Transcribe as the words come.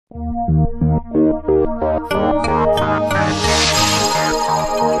Cooking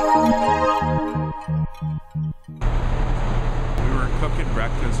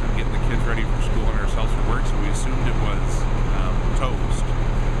breakfast and getting the kids ready for school and ourselves for work, so we assumed it was toast.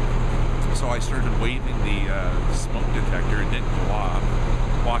 So I started waving the smoke detector. It didn't go off.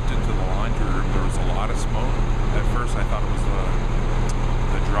 Walked into the laundry room. There was a lot of smoke. At first I thought it was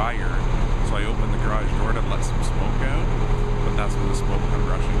the dryer, so I opened the garage door to let some smoke out, but that's when the smoke went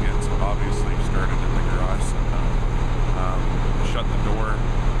rushing in, so it obviously started in the garage somehow. Shut the door,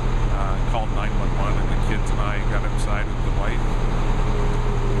 called 911, and the kids and I got inside with the wife.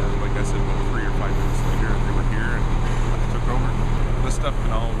 And like I said, about 3 or 5 minutes later, they were here and I took over. This stuff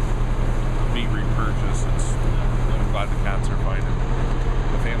can all be repurchased. I'm glad the cats are fine and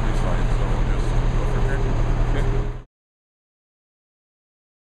the family's fine, so we'll just go from here. Okay.